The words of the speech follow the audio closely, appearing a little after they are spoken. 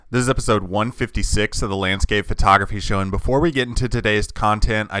This is episode 156 of the Landscape Photography Show, and before we get into today's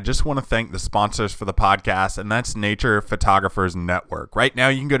content, I just want to thank the sponsors for the podcast, and that's Nature Photographers Network. Right now,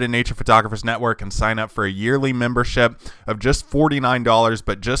 you can go to Nature Photographers Network and sign up for a yearly membership of just $49,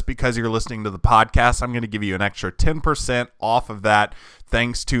 but just because you're listening to the podcast, I'm going to give you an extra 10% off of that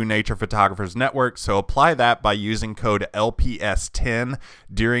thanks to Nature Photographers Network. So apply that by using code LPS10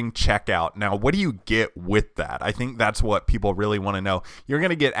 during checkout. Now, what do you get with that? I think that's what people really want to know. You're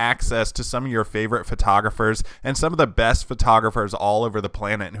going to get access to some of your favorite photographers and some of the best photographers all over the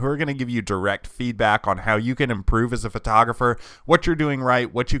planet who are going to give you direct feedback on how you can improve as a photographer, what you're doing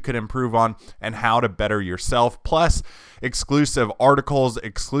right, what you could improve on, and how to better yourself. Plus, exclusive articles,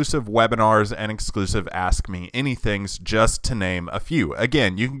 exclusive webinars, and exclusive Ask Me Anythings, just to name a few.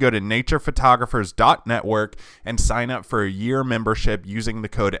 Again, you can go to naturephotographers.network and sign up for a year membership using the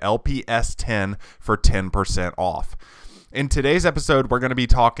code LPS10 for 10% off. In today's episode, we're going to be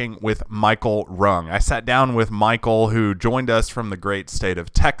talking with Michael Rung. I sat down with Michael, who joined us from the great state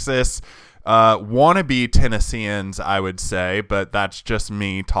of Texas. Wannabe Tennesseans, I would say, but that's just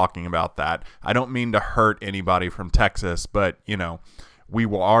me talking about that. I don't mean to hurt anybody from Texas, but, you know, we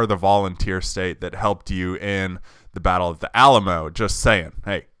are the volunteer state that helped you in the Battle of the Alamo. Just saying.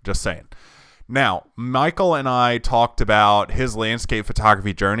 Hey, just saying. Now, Michael and I talked about his landscape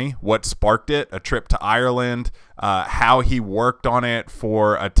photography journey, what sparked it, a trip to Ireland, how he worked on it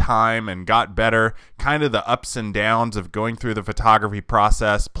for a time and got better, kind of the ups and downs of going through the photography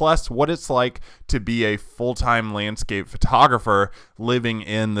process, plus what it's like to be a full-time landscape photographer living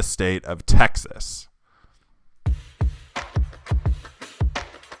in the state of Texas.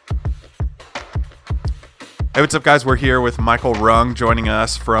 Hey, what's up, guys? We're here with Michael Rung joining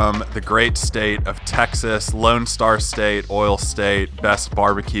us from the great state of Texas, Lone Star State, oil state, best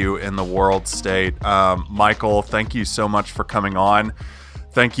barbecue in the world state. Michael, thank you so much for coming on.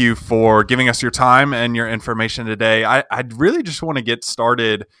 Thank you for giving us your time and your information today. I'd really just want to get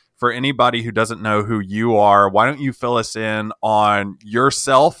started. For anybody who doesn't know who you are, why don't you fill us in on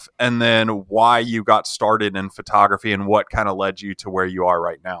yourself and then why you got started in photography and what kind of led you to where you are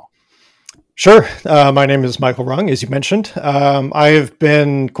right now? Sure. My name is Michael Rung, as you mentioned. I have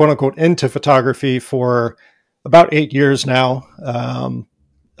been, quote unquote, into photography for about 8 years now.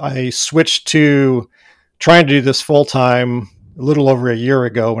 I switched to trying to do this full time a little over a year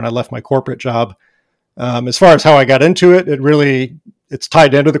ago when I left my corporate job. As far as how I got into it, it's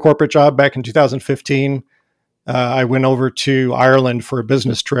tied into the corporate job. Back in 2015, I went over to Ireland for a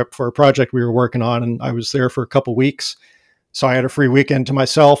business trip for a project we were working on, and I was there for a couple weeks. So I had a free weekend to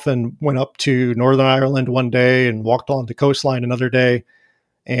myself and went up to Northern Ireland one day and walked along the coastline another day.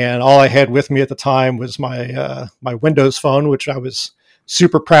 And all I had with me at the time was my Windows phone, which I was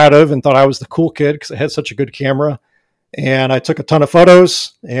super proud of and thought I was the cool kid because it had such a good camera. And I took a ton of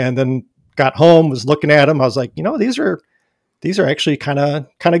photos and then got home, was looking at them. I was like, these are actually kind of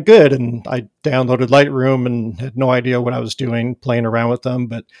good. And I downloaded Lightroom and had no idea what I was doing, playing around with them,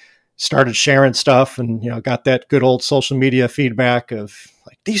 but started sharing stuff and, got that good old social media feedback of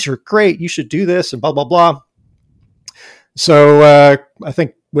like, these are great, you should do this and blah, blah, blah. So I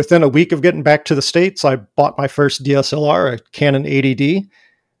think within a week of getting back to the States, I bought my first DSLR, a Canon 80D.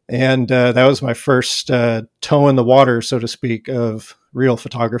 And that was my first toe in the water, so to speak, of real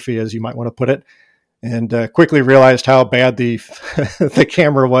photography, as you might want to put it. And quickly realized how bad the the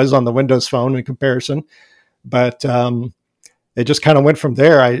camera was on the Windows phone in comparison. But it just kind of went from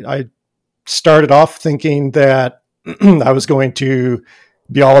there. I started off thinking that I was going to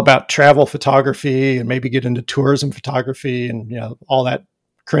be all about travel photography and maybe get into tourism photography and all that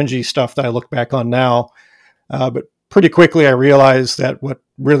cringy stuff that I look back on now. But pretty quickly, I realized that what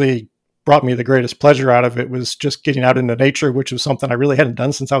really brought me the greatest pleasure out of it was just getting out into nature, which was something I really hadn't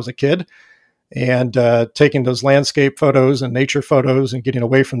done since I was a kid. And taking those landscape photos and nature photos and getting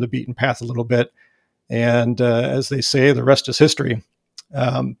away from the beaten path a little bit. And as they say, the rest is history.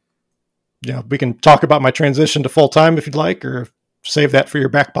 We can talk about my transition to full-time if you'd like, or save that for your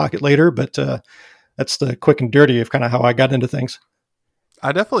back pocket later. But that's the quick and dirty of kind of how I got into things.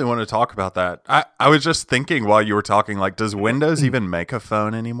 I definitely want to talk about that. I was just thinking while you were talking, like, does Windows even make a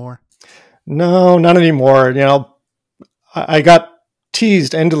phone anymore? No, not anymore. I got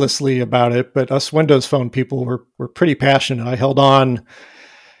teased endlessly about it, but us Windows Phone people were pretty passionate. I held on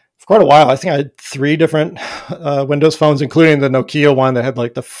for quite a while. I think I had 3 different Windows phones, including the Nokia one that had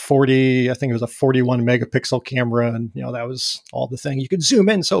like the 40, I think it was a 41 megapixel camera. And, that was all the thing. You could zoom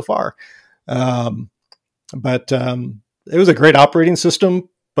in so far. But it was a great operating system.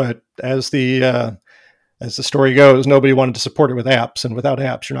 But as the story goes, nobody wanted to support it with apps. And without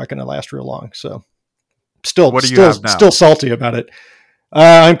apps, you're not going to last real long. So still salty about it.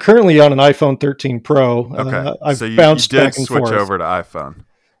 I'm currently on an iPhone 13 Pro. Okay, so I've you bounced did back and switch forth. over to iPhone.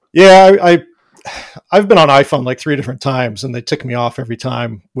 Yeah, I've been on iPhone like 3 different times, and they tick me off every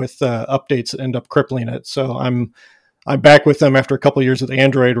time with updates that end up crippling it. So I'm back with them after a couple of years with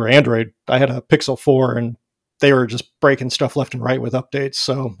Android. Or Android, I had a Pixel 4, and they were just breaking stuff left and right with updates.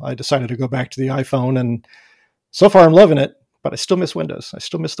 So I decided to go back to the iPhone, and so far I'm loving it. But I still miss Windows. I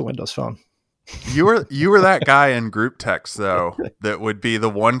still miss the Windows Phone. You were that guy in group text though that would be the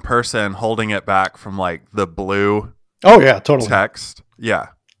one person holding it back from like the blue Oh yeah, totally. text. Yeah.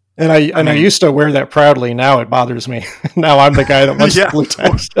 I used to wear that proudly. Now it bothers me. Now I'm the guy that wants Yeah. the blue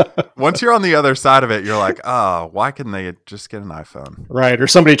text. Once you're on the other side of it, you're like, oh, why couldn't they just get an iPhone? Right. Or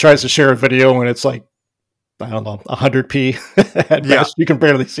somebody tries to share a video and it's like, I don't know, 100p at Yeah. best. You can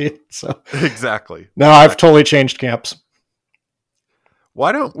barely see it. So Exactly. now I've totally changed camps.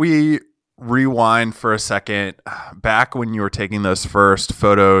 Why don't we rewind for a second back when you were taking those first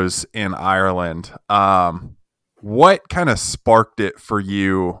photos in Ireland? What kind of sparked it for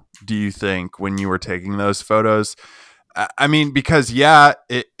you, do you think, when you were taking those photos? I mean, because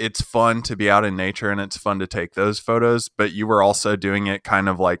it's fun to be out in nature and it's fun to take those photos, but you were also doing it kind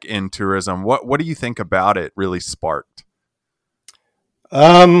of like in tourism. What do you think about it really sparked?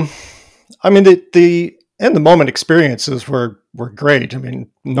 I mean, the in the moment experiences were great. I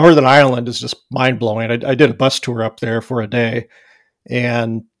mean, Northern Ireland is just mind blowing. I did a bus tour up there for a day,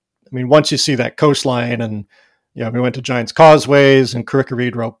 and I mean, once you see that coastline, and we went to Giant's Causeways and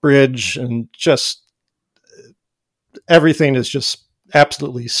Curricareed Rope Bridge, and just everything is just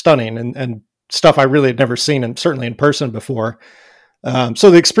absolutely stunning, and stuff I really had never seen, and certainly in person before.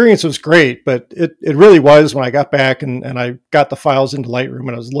 So the experience was great, but it really was when I got back and I got the files into Lightroom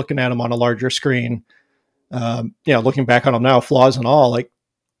and I was looking at them on a larger screen. Looking back on them now, flaws and all, like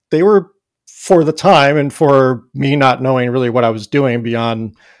they were for the time and for me not knowing really what I was doing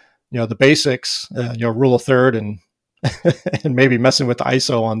beyond, the basics, rule of third and and maybe messing with the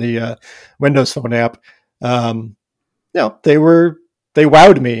ISO on the Windows Phone app. They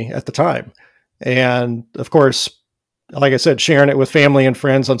wowed me at the time, and of course, like I said, sharing it with family and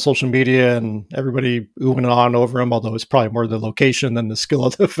friends on social media and everybody oohing and on over them, although it's probably more the location than the skill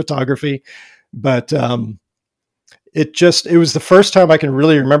of the photography. But it was the first time I can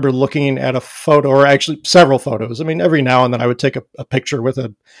really remember looking at a photo, or actually several photos. I mean, every now and then I would take a picture with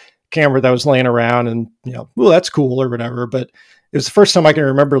a camera that was laying around and, well, that's cool or whatever. But it was the first time I can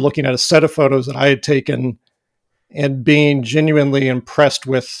remember looking at a set of photos that I had taken and being genuinely impressed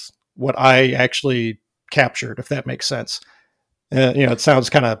with what I actually captured, if that makes sense. It sounds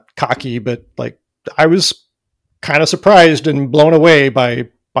kind of cocky, but like I was kind of surprised and blown away by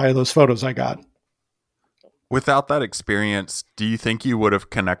those photos I got. Without that experience, do you think you would have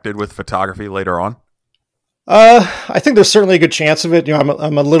connected with photography later on? I think there's certainly a good chance of it. I'm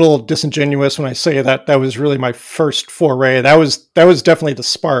a little disingenuous when I say that was really my first foray. That was definitely the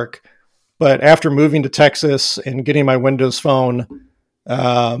spark. But after moving to Texas and getting my Windows Phone,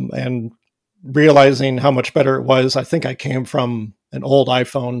 and realizing how much better it was, I think I came from an old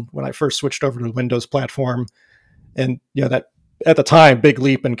iPhone when I first switched over to the Windows platform. And, that at the time, big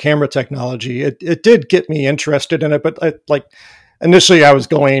leap in camera technology, it did get me interested in it. But initially I was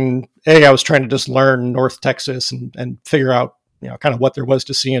trying to just learn North Texas and figure out, kind of what there was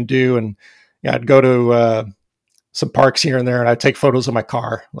to see and do. And I'd go to some parks here and there and I'd take photos of my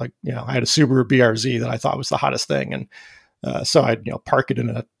car. Like, I had a Subaru BRZ that I thought was the hottest thing. And so I'd, park it in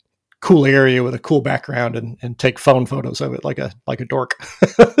a cool area with a cool background and take phone photos of it like a dork.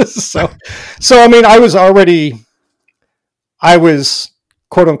 so I mean, I was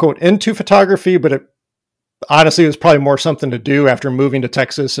quote unquote into photography, but it honestly was probably more something to do after moving to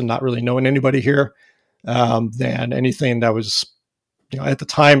Texas and not really knowing anybody here, than anything that was, at the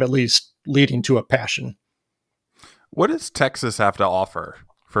time, at least, leading to a passion. What does Texas have to offer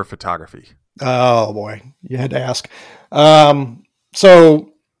for photography? Oh boy, you had to ask. So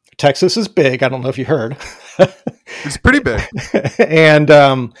Texas is big. I don't know if you heard. It's pretty big. And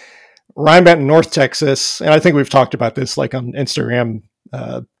where I'm at in North Texas, and I think we've talked about this like on Instagram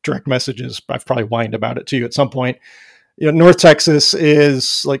direct messages. I've probably whined about it to you at some point. North Texas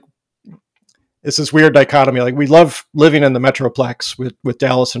is like, it's this weird dichotomy. Like we love living in the Metroplex with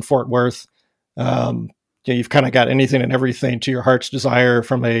Dallas and Fort Worth. You've kind of got anything and everything to your heart's desire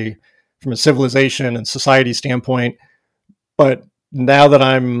from a civilization and society standpoint. But now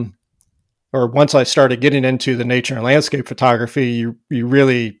that once I started getting into the nature and landscape photography, you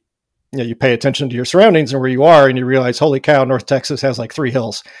really, you pay attention to your surroundings and where you are, and you realize, holy cow, North Texas has like 3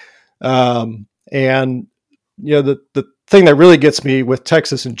 hills. And the thing that really gets me with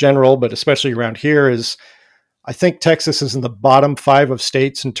Texas in general, but especially around here, is I think Texas is in the bottom 5 of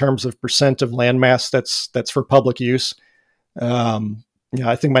states in terms of percent of landmass that's for public use.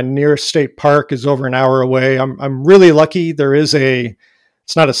 I think my nearest state park is over an hour away. I'm really lucky.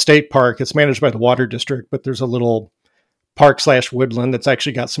 It's not a state park. It's managed by the water district, but there's a little park/woodland that's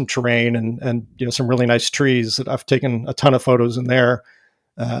actually got some terrain and some really nice trees that I've taken a ton of photos in there.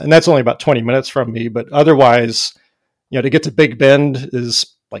 And that's only about 20 minutes from me. But otherwise, to get to Big Bend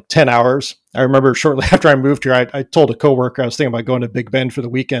is like 10 hours. I remember shortly after I moved here, I told a coworker I was thinking about going to Big Bend for the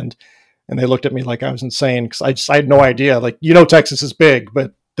weekend. And they looked at me like I was insane because I had no idea. Like, Texas is big,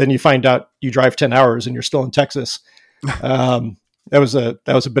 but then you find out you drive 10 hours and you're still in Texas. That was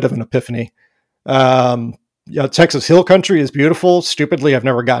a bit of an epiphany. Texas Hill Country is beautiful. Stupidly, I've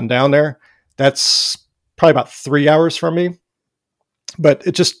never gotten down there. That's probably about 3 hours from me. But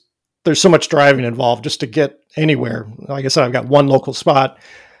there's so much driving involved just to get anywhere. Like I said, I've got one local spot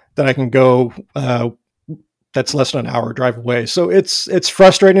that I can go that's less than an hour drive away. So it's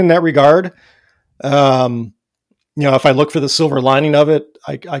frustrating in that regard. If I look for the silver lining of it,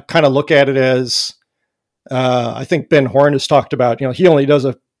 I kind of look at it as I think Ben Horn has talked about, he only does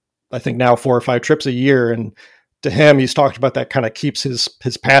I think now 4 or 5 trips a year. And to him, he's talked about that kind of keeps his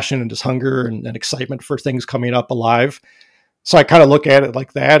passion and his hunger and excitement for things coming up alive. So I kind of look at it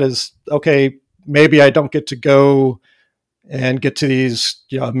like that as, okay, maybe I don't get to go and get to these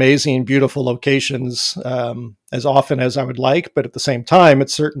amazing, beautiful locations as often as I would like. But at the same time,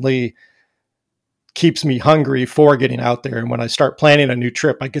 it certainly keeps me hungry for getting out there. And when I start planning a new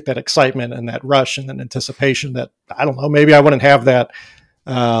trip, I get that excitement and that rush and that anticipation that, I don't know, maybe I wouldn't have that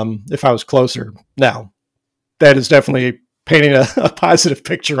if I was closer. Now, that is definitely painting a positive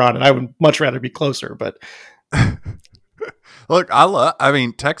picture on it. I would much rather be closer, but... Look,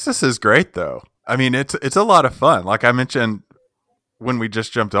 Texas is great though. I mean, it's a lot of fun. Like I mentioned when we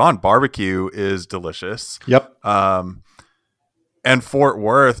just jumped on, barbecue is delicious. Yep. And Fort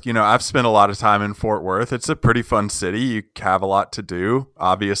Worth, I've spent a lot of time in Fort Worth. It's a pretty fun city. You have a lot to do.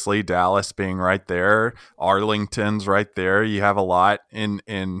 Obviously, Dallas being right there, Arlington's right there. You have a lot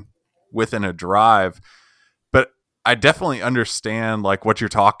in within a drive. But I definitely understand like what you're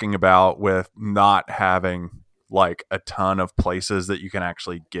talking about with not having like a ton of places that you can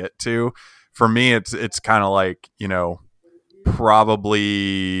actually get to. For me, it's kind of like,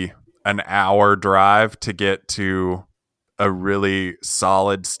 probably an hour drive to get to a really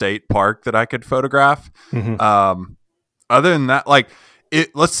solid state park that I could photograph. Mm-hmm. Other than that,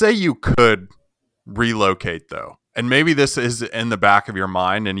 let's say you could relocate though, and maybe this is in the back of your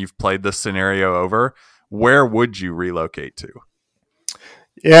mind and you've played this scenario over, where would you relocate to?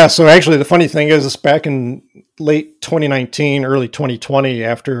 Yeah, so actually the funny thing is back in late 2019, early 2020,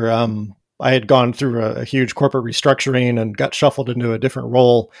 after I had gone through a huge corporate restructuring and got shuffled into a different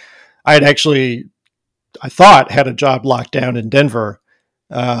role, I had actually, I thought, had a job locked down in Denver.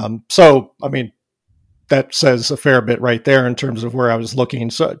 So, I mean, that says a fair bit right there in terms of where I was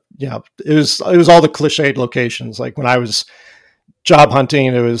looking. So, it was all the cliched locations. Like when I was job hunting,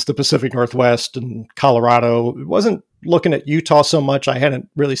 it was the Pacific Northwest and Colorado. It wasn't looking at Utah so much. I hadn't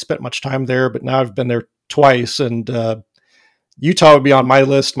really spent much time there, but now I've been there twice, and Utah would be on my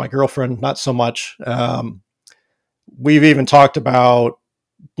list. My girlfriend, not so much. We've even talked about,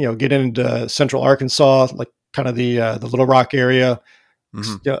 getting into central Arkansas, like kind of the Little Rock area.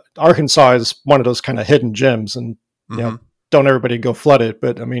 Mm-hmm. Arkansas is one of those kind of hidden gems, and don't everybody go flood it.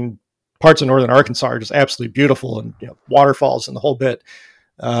 But I mean, parts of northern Arkansas are just absolutely beautiful, and waterfalls and the whole bit.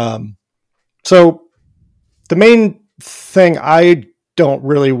 So the main thing I don't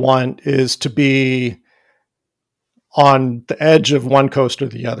really want is to be on the edge of one coast or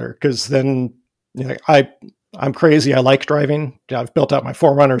the other, because then I'm crazy. I like driving. I've built out my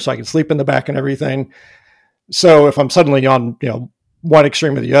 4Runner so I can sleep in the back and everything. So if I'm suddenly on one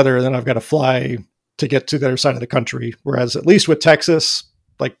extreme or the other, then I've got to fly to get to the other side of the country. Whereas at least with Texas,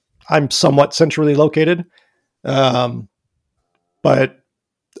 like I'm somewhat centrally located, but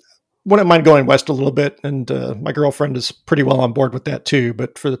wouldn't mind going west a little bit. And my girlfriend is pretty well on board with that too.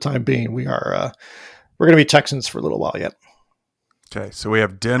 But for the time being, we're going to be Texans for a little while yet. Okay, so we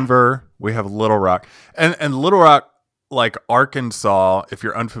have Denver, we have Little Rock, and Little Rock, like Arkansas. If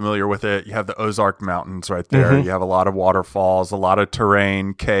you're unfamiliar with it, you have the Ozark Mountains right there. Mm-hmm. You have a lot of waterfalls, a lot of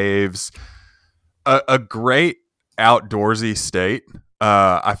terrain, caves. A great outdoorsy state.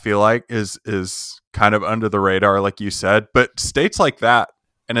 I feel like is kind of under the radar, like you said. But states like that,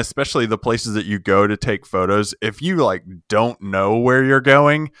 and especially the places that you go to take photos, if you like don't know where you're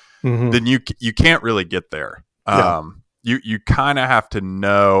going, then you can't really get there. Yeah. You kind of have to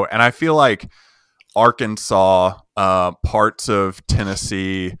know, and I feel like Arkansas, parts of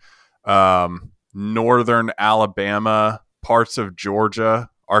Tennessee, northern Alabama, parts of Georgia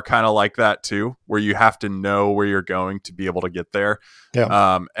are kind of like that too, where you have to know where you're going to be able to get there.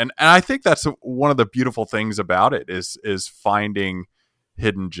 Yeah. And I think that's one of the beautiful things about it is finding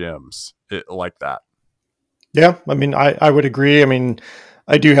hidden gems like that. Yeah. I mean, I would agree. I mean,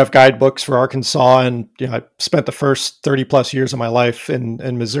 I do have guidebooks for Arkansas, and I spent the first 30 plus years of my life in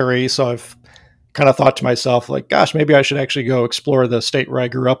Missouri. So I've kind of thought to myself, like, gosh, maybe I should actually go explore the state where I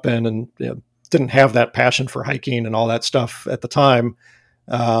grew up in, and didn't have that passion for hiking and all that stuff at the time.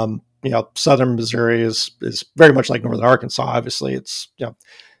 Southern Missouri is very much like northern Arkansas. Obviously, it's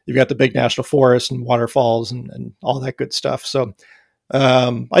you've got the big national forests and waterfalls and all that good stuff. So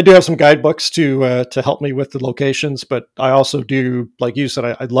I do have some guidebooks to help me with the locations, but I also do, like you said,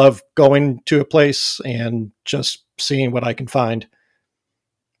 I love going to a place and just seeing what I can find.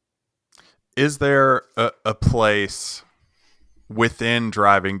 Is there a place within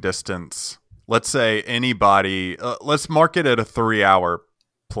driving distance? Let's say anybody, let's mark it at a 3-hour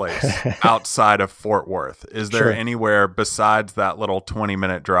place outside of Fort Worth. Is there Sure. anywhere besides that little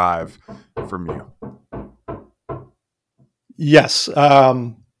 20-minute drive from you? Yes.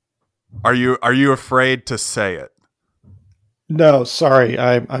 Are you afraid to say it? No, sorry.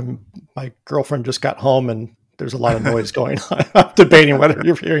 I'm my girlfriend just got home and there's a lot of noise going on. I'm debating whether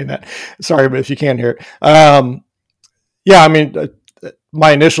you're hearing that. Sorry, but if you can't hear it. Yeah, I mean,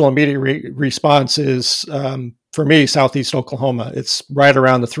 my initial immediate response is, for me, Southeast Oklahoma. It's right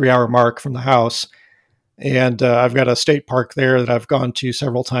around the 3-hour mark from the house. And I've got a state park there that I've gone to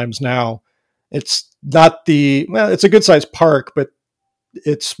several times now. It's not it's a good sized park, but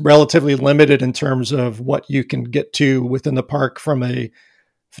it's relatively limited in terms of what you can get to within the park from a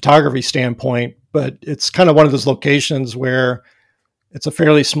photography standpoint. But it's kind of one of those locations where it's a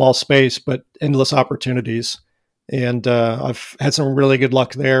fairly small space, but endless opportunities. And I've had some really good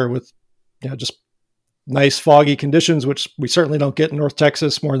luck there with just nice foggy conditions, which we certainly don't get in North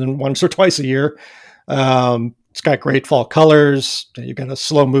Texas more than once or twice a year. It's got great fall colors. You've got a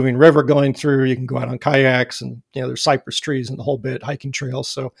slow moving river going through. You can go out on kayaks, and there's cypress trees and the whole bit, hiking trails.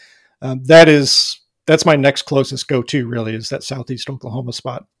 So that's my next closest go-to, really, is that Southeast Oklahoma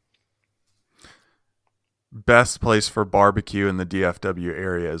spot. Best place for barbecue in the DFW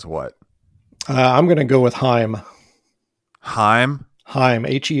area is what? I'm going to go with Heim. Heim? Heim,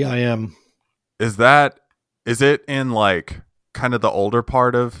 Heim. Is it in like kind of the older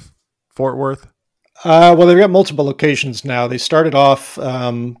part of Fort Worth? Well, they've got multiple locations now. They started off,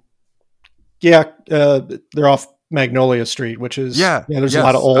 they're off Magnolia Street, which is, there's a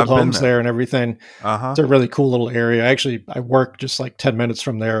lot of old homes there and everything. Uh-huh. It's a really cool little area. I work just like 10 minutes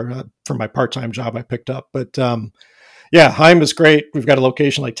from there for my part-time job I picked up. But Heim is great. We've got a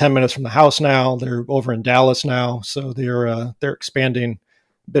location like 10 minutes from the house now. They're over in Dallas now. So they're expanding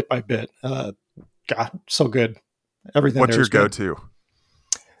bit by bit. God, so good. Everything. What's your good. go-to?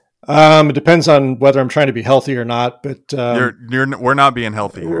 It depends on whether I'm trying to be healthy or not, but we're not being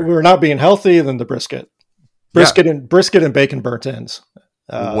healthy here. We're not being healthy. Then the brisket and bacon burnt ends.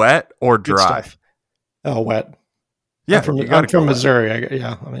 Wet or dry? Oh, wet. Yeah, I'm from Missouri.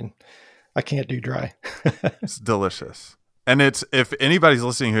 I can't do dry. It's delicious. And if anybody's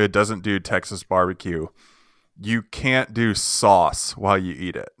listening who doesn't do Texas barbecue, you can't do sauce while you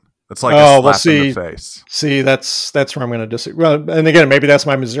eat it. It's like a slap in the face. See, that's where I'm going to disagree. Well, and again, maybe that's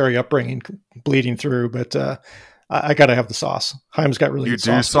my Missouri upbringing bleeding through, but I got to have the sauce. Heim's got really good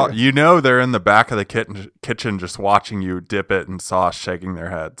sauce. They're in the back of the kitchen just watching you dip it in sauce, shaking their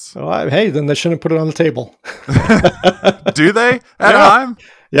heads. Oh, hey, then they shouldn't put it on the table. Do they at Heim?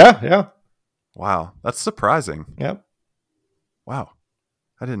 Yeah. Wow, that's surprising. Yep. Wow,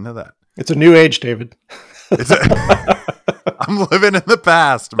 I didn't know that. It's a new age, David. I'm living in the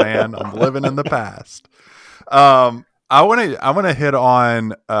past, man. I'm living in the past. I want to hit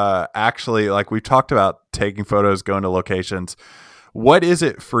on actually, like we talked about taking photos, going to locations. What is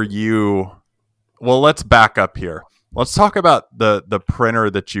it for you? Well, let's back up here. Let's talk about the printer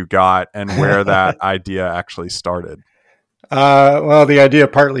that you got and where that idea actually started. Well, the idea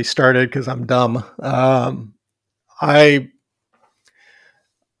partly started because I'm dumb. I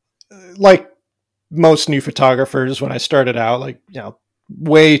like most new photographers, when I started out,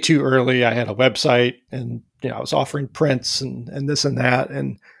 way too early, I had a website and, I was offering prints and this and that.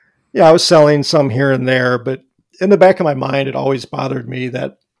 And I was selling some here and there, but in the back of my mind, it always bothered me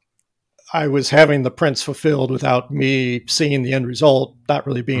that I was having the prints fulfilled without me seeing the end result, not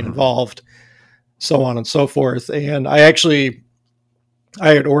really being involved, so on and so forth. And I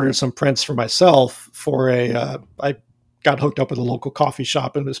had ordered some prints for myself for I got hooked up with a local coffee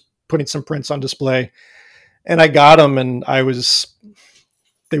shop and was putting some prints on display, and I got them, and I was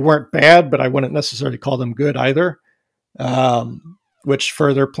they weren't bad, but I wouldn't necessarily call them good either. Which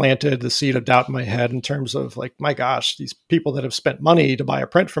further planted the seed of doubt in my head in terms of like, my gosh, these people that have spent money to buy a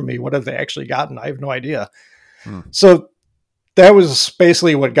print from me, what have they actually gotten? I have no idea. So that was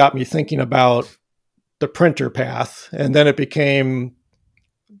basically what got me thinking about the printer path. And then it became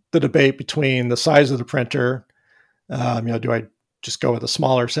the debate between the size of the printer. Do I just go with a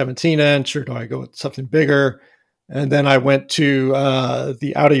smaller 17-inch or do I go with something bigger? And then I went to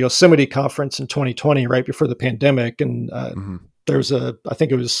the Out of Yosemite conference in 2020, right before the pandemic. And there's I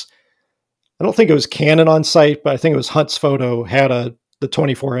don't think it was Canon on site, but I think it was Hunt's Photo had the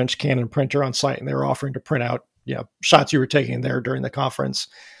 24-inch Canon printer on site, and they were offering to print out, shots you were taking there during the conference.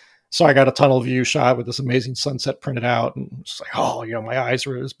 So I got a tunnel view shot with this amazing sunset printed out, and it's like, my eyes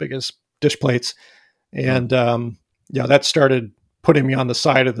were as big as dish plates. And, that started putting me on the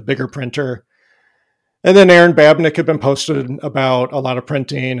side of the bigger printer. And then Erin Babnick had been posted about a lot of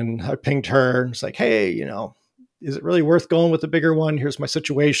printing, and I pinged her and it's like, hey, is it really worth going with the bigger one? Here's my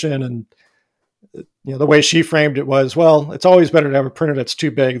situation. And, the way she framed it was, well, it's always better to have a printer that's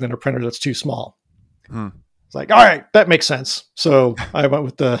too big than a printer that's too small. It's like, all right, that makes sense. So I went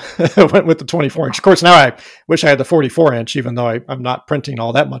with the 24-inch. Of course, now I wish I had the 44-inch, even though I'm not printing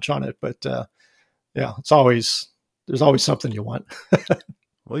all that much on it. But there's always something you want.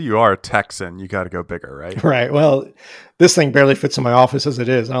 Well, you are a Texan. You got to go bigger, right? Right. Well, this thing barely fits in my office as it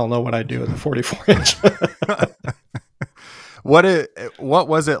is. I don't know what I'd do with a 44-inch. What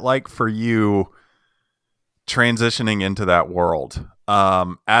was it like for you transitioning into that world?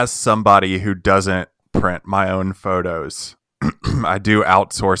 As somebody who doesn't print my own photos, I do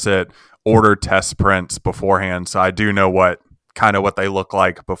outsource it, order test prints beforehand, so I do know what they look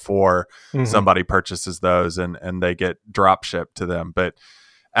like before somebody purchases those and they get drop shipped to them. But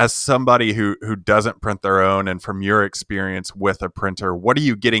as somebody who doesn't print their own, and from your experience with a printer, what are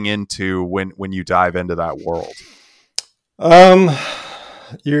you getting into when you dive into that world?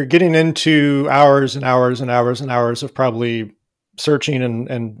 You're getting into hours and hours and hours and hours of probably searching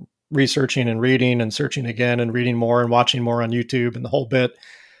and researching and reading and searching again and reading more and watching more on YouTube and the whole bit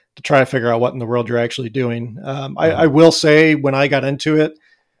to try to figure out what in the world you're actually doing. I will say when I got into it,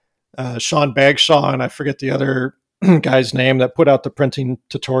 Sean Bagshaw, and I forget the other guy's name that put out the printing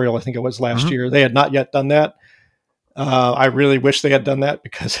tutorial, I think it was last year. They had not yet done that. I really wish they had done that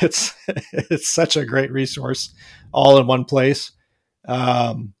because it's such a great resource all in one place.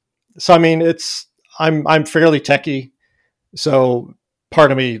 So, I mean, I'm fairly techie, so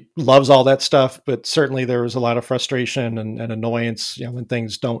part of me loves all that stuff, but certainly there was a lot of frustration and annoyance, when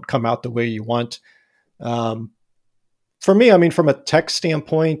things don't come out the way you want. For me, I mean, from a tech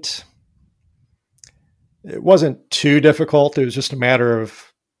standpoint, it wasn't too difficult. It was just a matter of,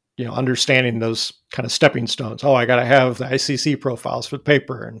 understanding those kind of stepping stones. Oh, I got to have the ICC profiles for the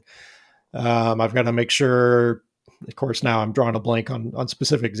paper. And I've got to make sure, of course, now I'm drawing a blank on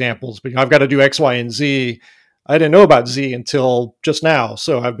specific examples, but I've got to do X, Y, and Z. I didn't know about Z until just now.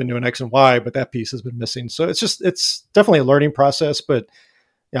 So I've been doing X and Y, but that piece has been missing. So it's definitely a learning process, but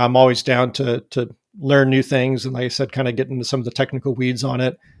I'm always down to learn new things. And like I said, kind of get into some of the technical weeds on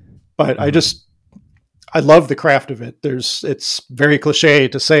it, but I love the craft of it. It's very cliche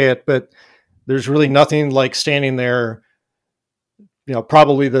to say it, but there's really nothing like standing there.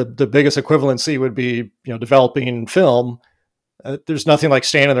 Probably the biggest equivalency would be, developing film. There's nothing like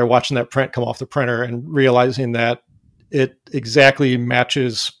standing there watching that print come off the printer and realizing that it exactly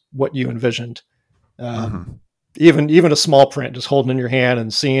matches what you envisioned. Even a small print, just holding in your hand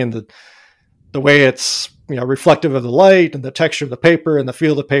and seeing the way it's, reflective of the light and the texture of the paper and the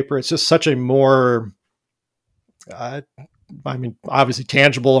feel of the paper. It's just such a more, obviously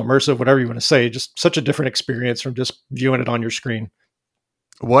tangible, immersive, whatever you want to say, just such a different experience from just viewing it on your screen.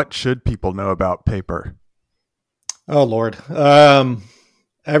 What should people know about paper? Oh, Lord.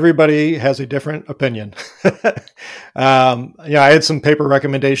 Everybody has a different opinion. I had some paper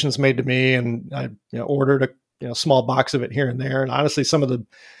recommendations made to me, and I ordered a small box of it here and there. And honestly, some of the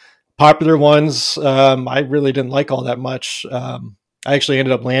popular ones, I really didn't like all that much. I actually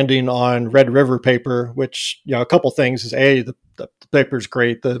ended up landing on Red River paper, which, a couple things is the paper is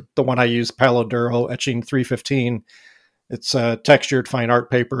great. The one I use, Palo Duro etching 315, it's a textured fine art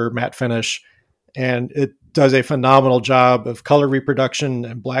paper, matte finish, and it does a phenomenal job of color reproduction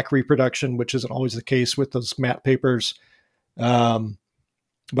and black reproduction, which isn't always the case with those matte papers.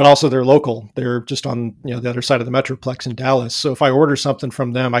 But also they're local. They're just on the other side of the Metroplex in Dallas. So if I order something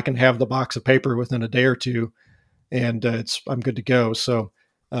from them, I can have the box of paper within a day or two, and I'm good to go. So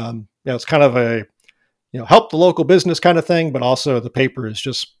it's kind of a help the local business kind of thing, but also the paper is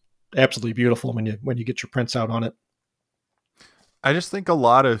just absolutely beautiful when you get your prints out on it. I just think a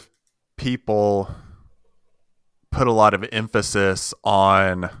lot of people put a lot of emphasis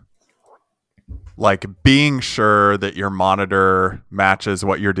on like being sure that your monitor matches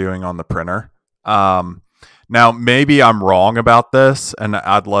what you're doing on the printer. Now, maybe I'm wrong about this, and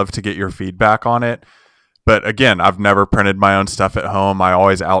I'd love to get your feedback on it. But again, I've never printed my own stuff at home. I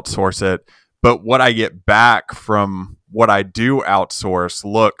always outsource it. But what I get back from what I do outsource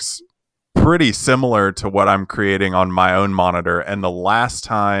looks pretty similar to what I'm creating on my own monitor. And the last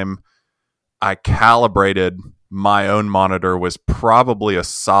time I calibrated my own monitor was probably a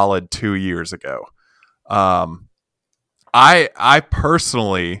solid 2 years ago. I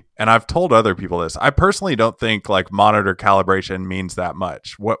personally, and I've told other people this, I personally don't think like monitor calibration means that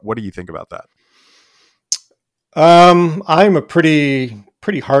much. What do you think about that? I'm a pretty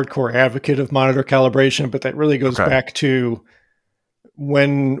hardcore advocate of monitor calibration, but that really goes back to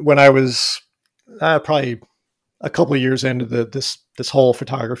when I was probably a couple of years into this whole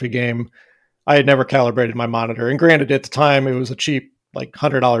photography game. I had never calibrated my monitor, and granted, at the time it was a cheap like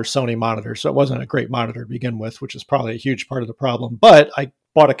 $100 Sony monitor, so it wasn't a great monitor to begin with, which is probably a huge part of the problem. But I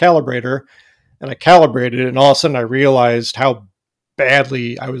bought a calibrator, and I calibrated it, and all of a sudden I realized how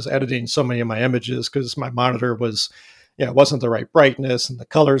badly I was editing so many of my images because my monitor was, it wasn't the right brightness, and the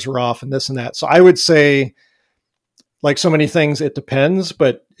colors were off, and this and that. So I would say, like so many things, it depends.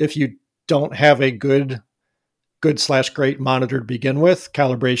 But if you don't have a good / great monitor to begin with,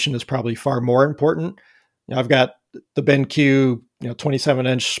 calibration is probably far more important. I've got the BenQ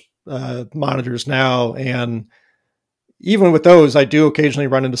 27-inch monitors now, and even with those, I do occasionally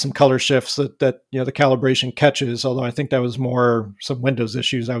run into some color shifts that the calibration catches. Although I think that was more some Windows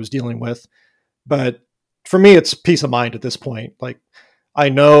issues I was dealing with. But for me, it's peace of mind at this point. Like, I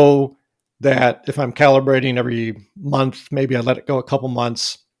know that if I'm calibrating every month, maybe I let it go a couple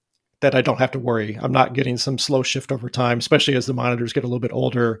months, that I don't have to worry. I'm not getting some slow shift over time, especially as the monitors get a little bit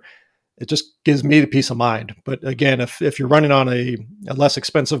older. It just gives me the peace of mind. But again, if you're running on a less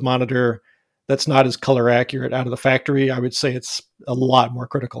expensive monitor that's not as color accurate out of the factory, I would say it's a lot more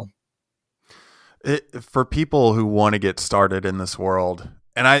critical. For people who want to get started in this world,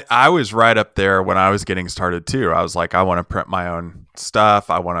 and I was right up there when I was getting started too. I was like, I want to print my own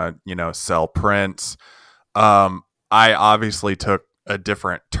stuff. I want to, sell prints. I obviously took a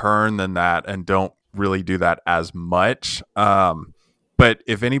different turn than that and don't really do that as much. But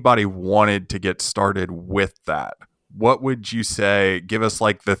if anybody wanted to get started with that, what would you say? Give us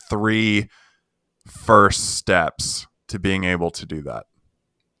like the 3 first steps to being able to do that.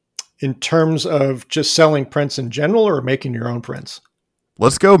 In terms of just selling prints in general or making your own prints?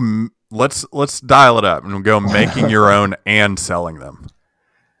 Let's go. Let's dial it up and go making your own and selling them.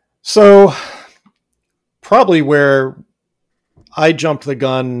 So probably where I jumped the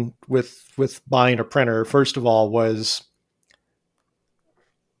gun with buying a printer, first of all, was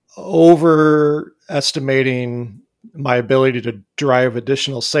overestimating my ability to drive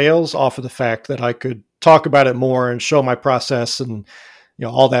additional sales off of the fact that I could talk about it more and show my process and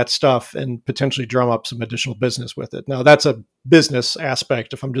all that stuff and potentially drum up some additional business with it. Now, that's a business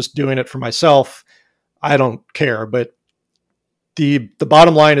aspect. If I'm just doing it for myself, I don't care. But the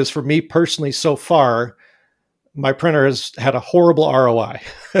bottom line is, for me personally, so far, my printer has had a horrible ROI.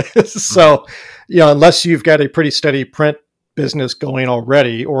 So, unless you've got a pretty steady print business going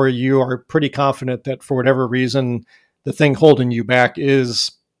already, or you are pretty confident that for whatever reason, the thing holding you back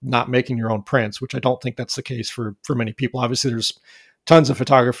is not making your own prints, which I don't think that's the case for many people. Obviously, there's tons of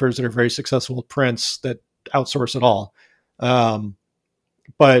photographers that are very successful with prints that outsource it all.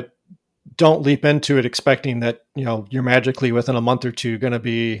 But don't leap into it expecting that, you're magically within a month or two going to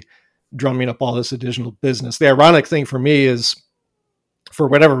be drumming up all this additional business. The ironic thing for me is, for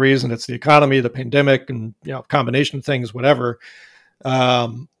whatever reason, it's the economy, the pandemic, and combination of things, whatever. My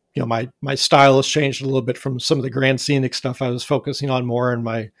style has changed a little bit from some of the grand scenic stuff I was focusing on more in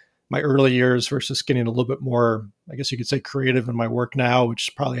my early years versus getting a little bit more, I guess you could say, creative in my work now,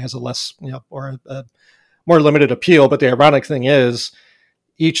 which probably has a less, or a more limited appeal. But the ironic thing is,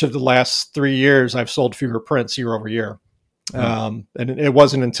 each of the last 3 years, I've sold fewer prints year over year. And it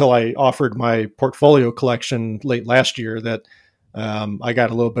wasn't until I offered my portfolio collection late last year that I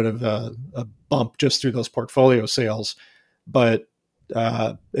got a little bit of a bump just through those portfolio sales. But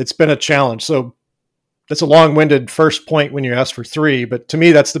it's been a challenge. So that's a long-winded first point when you ask for 3. But to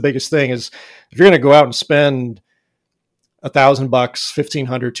me, that's the biggest thing is, if you're going to go out and spend $1,000, $1,500,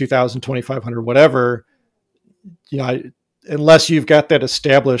 $2,000, $2,500, whatever, unless you've got that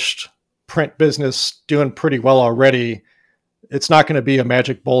established print business doing pretty well already, it's not going to be a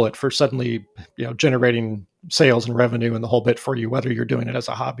magic bullet for suddenly, generating sales and revenue and the whole bit for you, whether you're doing it as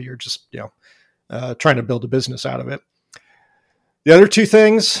a hobby or just, trying to build a business out of it. The other two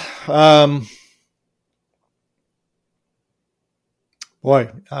things, boy, I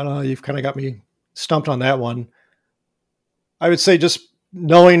don't know. You've kind of got me stumped on that one. I would say just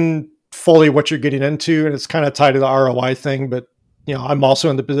knowing fully what you're getting into, and it's kind of tied to the ROI thing. But I'm also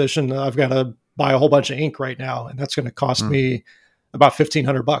in the position that I've got to buy a whole bunch of ink right now, and that's going to cost me about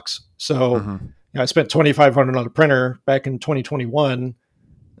 $1,500. So I spent $2,500 on a printer back in 2021.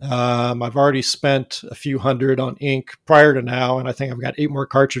 I've already spent a few hundred on ink prior to now, and I think I've got 8 more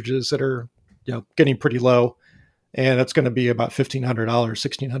cartridges that are getting pretty low, and it's going to be about $1,500,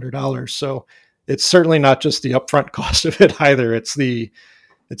 $1,600. So it's certainly not just the upfront cost of it either. It's the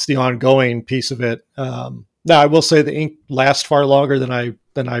ongoing piece of it. Now I will say the ink lasts far longer than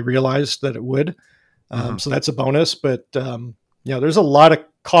I realized that it would. So that's a bonus, but there's a lot of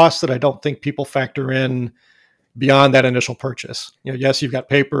costs that I don't think people factor in beyond that initial purchase. Yes, you've got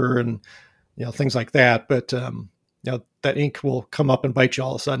paper and things like that, but that ink will come up and bite you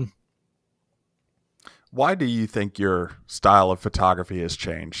all of a sudden. Why do you think your style of photography has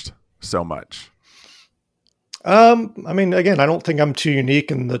changed so much? I mean, again, I don't think I'm too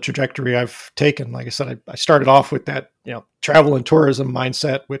unique in the trajectory I've taken. Like I said, I started off with that, travel and tourism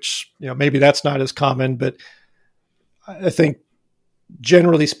mindset, which, maybe that's not as common, but I think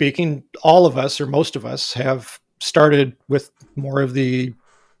generally speaking, all of us or most of us have started with more of the,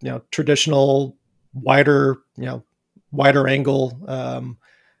 traditional wider angle,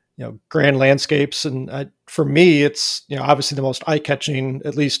 grand landscapes. And for me, it's, obviously the most eye catching,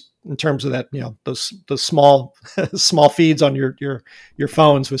 at least in terms of that, those small, small feeds on your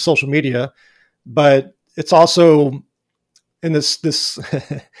phones with social media. But it's also in this,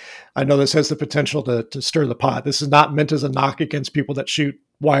 I know this has the potential to stir the pot. This is not meant as a knock against people that shoot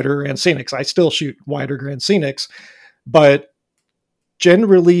wider grand scenics. I still shoot wider grand scenics, but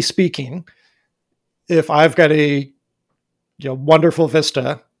generally speaking, if I've got a wonderful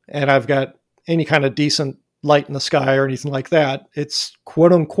vista and I've got any kind of decent light in the sky or anything like that, it's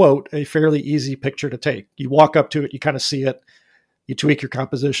quote unquote a fairly easy picture to take. You walk up to it, you kind of see it, you tweak your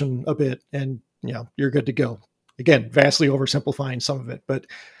composition a bit, and you're good to go. Again, vastly oversimplifying some of it, but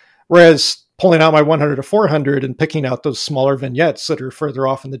whereas pulling out my 100 to 400 and picking out those smaller vignettes that are further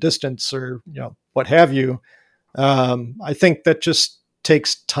off in the distance or what have you, I think that just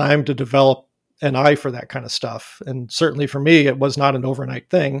takes time to develop an eye for that kind of stuff. And certainly for me, it was not an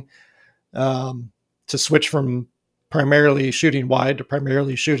overnight thing to switch from primarily shooting wide to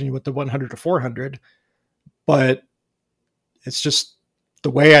primarily shooting with the 100 to 400. But it's just the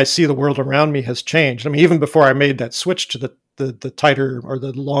way I see the world around me has changed. I mean, even before I made that switch to the tighter or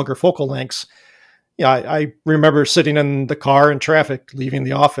the longer focal lengths, I remember sitting in the car in traffic, leaving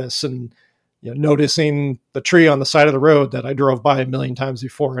the office and noticing the tree on the side of the road that I drove by a million times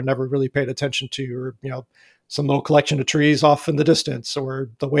before and never really paid attention to, or, some little collection of trees off in the distance, or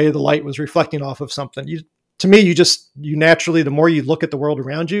the way the light was reflecting off of something. To me, you naturally, the more you look at the world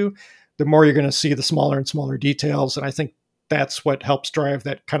around you, the more you're going to see the smaller and smaller details. And I think that's what helps drive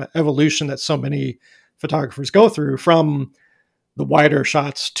that kind of evolution that so many photographers go through, from the wider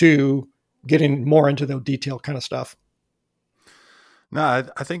shots to getting more into the detail kind of stuff. No,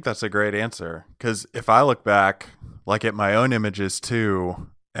 I think that's a great answer, because if I look back like at my own images too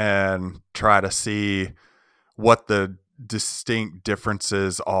and try to see what the distinct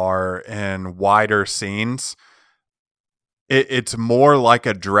differences are in wider scenes, it's more like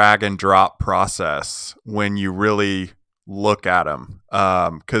a drag and drop process when you really look at them.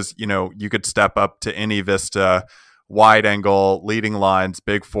 Because, you could step up to any vista, wide angle, leading lines,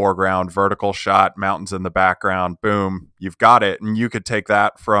 big foreground, vertical shot, mountains in the background, boom, you've got it. And you could take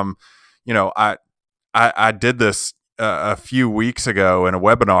that from, I did this a few weeks ago in a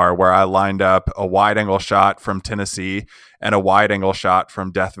webinar where I lined up a wide angle shot from Tennessee and a wide angle shot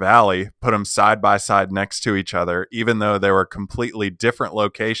from Death Valley, put them side by side next to each other. Even though they were completely different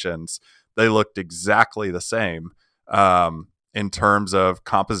locations, they looked exactly the same in terms of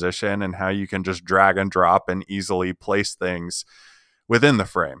composition and how you can just drag and drop and easily place things within the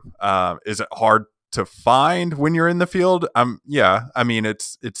frame. Is it hard to find when you're in the field? Yeah, I mean,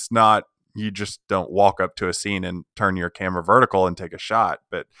 it's not, you just don't walk up to a scene and turn your camera vertical and take a shot,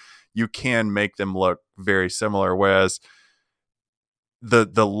 but you can make them look very similar. Whereas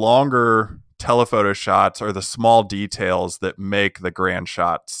the longer telephoto shots are the small details that make the grand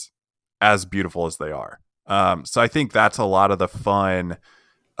shots as beautiful as they are. So I think that's a lot of the fun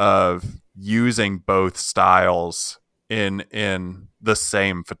of using both styles in the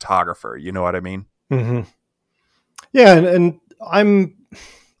same photographer. You know what I mean? Mm-hmm. Yeah. And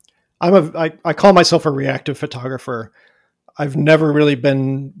I call myself a reactive photographer. I've never really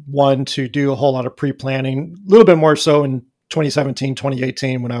been one to do a whole lot of pre-planning, a little bit more so in 2017,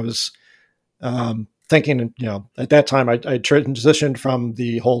 2018, when I was thinking, at that time I transitioned from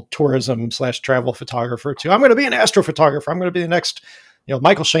the whole tourism/travel photographer to I'm going to be an astrophotographer. I'm going to be the next,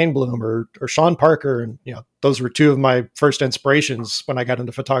 Michael Shainblum or Sean Parker. And, those were two of my first inspirations when I got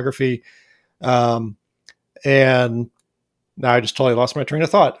into photography. And now I just totally lost my train of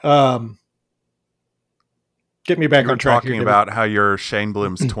thought. Get me back on track. Talking about how you're Shane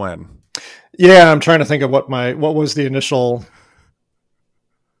Bloom's twin. Yeah, I'm trying to think of what was the initial.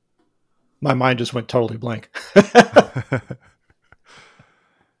 My mind just went totally blank.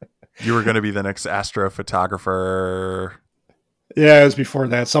 You were going to be the next astrophotographer. Yeah, it was before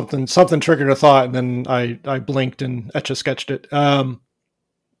that. Something triggered a thought, and then I blinked and etch-a-sketched it. Man,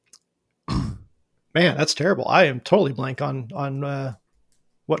 that's terrible. I am totally blank on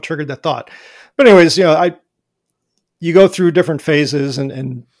what triggered that thought. But anyways, you go through different phases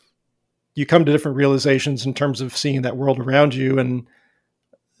and you come to different realizations in terms of seeing that world around you. And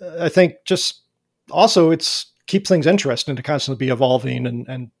I think just also keeps things interesting to constantly be evolving.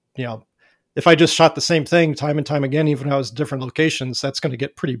 And if I just shot the same thing time and time again, even when I was in different locations, that's going to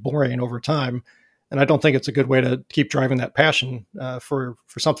get pretty boring over time. And I don't think it's a good way to keep driving that passion for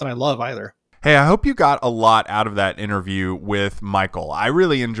something I love either. Hey, I hope you got a lot out of that interview with Michael. I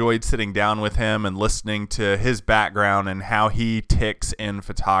really enjoyed sitting down with him and listening to his background and how he ticks in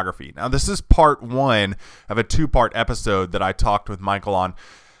photography. Now, this is part one of a two-part episode that I talked with Michael on.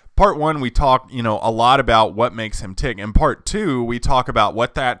 Part one, we talked, a lot about what makes him tick. In part two, we talk about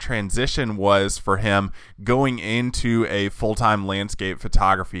what that transition was for him going into a full-time landscape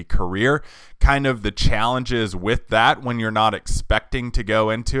photography career, kind of the challenges with that when you're not expecting to go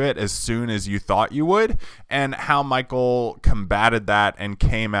into it as soon as you thought you would, and how Michael combated that and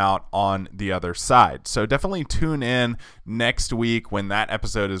came out on the other side. So definitely tune in next week when that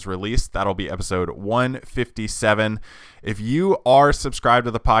episode is released. That'll be episode 157. If you are subscribed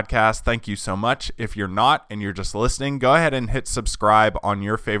to the podcast, thank you so much. If you're not and you're just listening, go ahead and hit subscribe on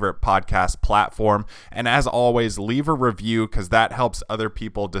your favorite podcast platform. And as always, leave a review because that helps other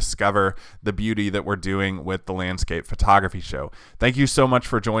people discover the beauty that we're doing with the Landscape Photography Show. Thank you so much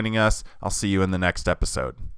for joining us. I'll see you in the next episode.